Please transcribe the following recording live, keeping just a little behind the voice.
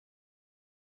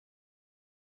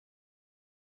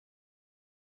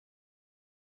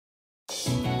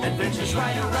Adventures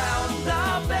right around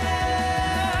the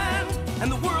bend,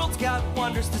 and the world's got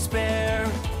wonders to spare.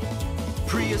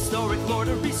 Prehistoric lore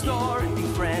to restore and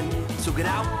befriend. So get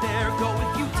out there, go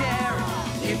if you dare.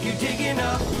 If you dig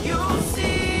enough, you'll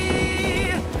see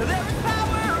there is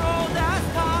power old as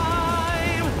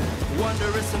time.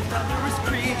 Wondrous and thunderous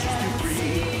creatures to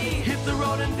free. Hit the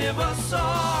road and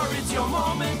Vivasor, it's your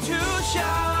moment to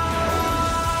shine.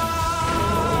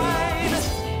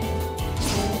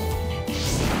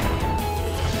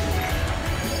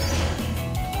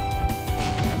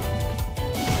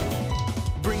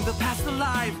 Bring the past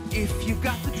alive if you've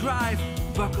got the drive.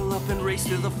 Buckle up and race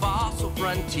to the fossil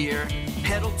frontier.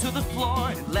 Pedal to the floor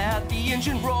and let the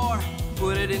engine roar.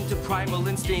 Put it into primal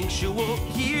instinctual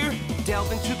gear.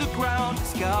 Delve into the ground,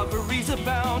 discoveries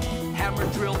abound. Hammer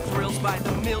drill thrills by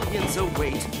the millions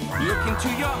await. Look into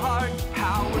your heart,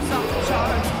 powers off the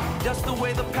charts. Dust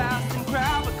away the past and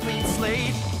grab a clean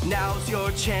slate. Now's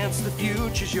your chance, the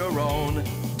future's your own.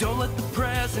 Don't let the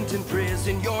present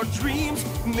imprison your dreams.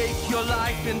 Make your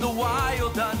life in the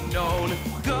wild unknown.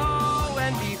 Go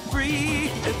and be free.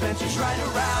 Adventures right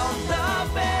around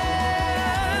the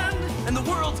bend, and the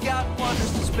world's got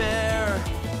wonders to spare.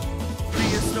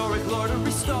 Prehistoric lore to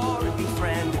restore and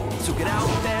befriend. So get out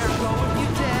there, go if you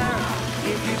dare.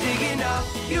 If you dig enough,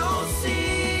 you'll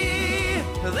see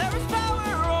there is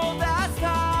power old as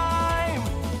time.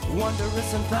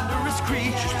 Wondrous and thunderous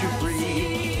creatures to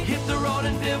free. Hit the road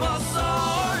and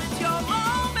Vivasor.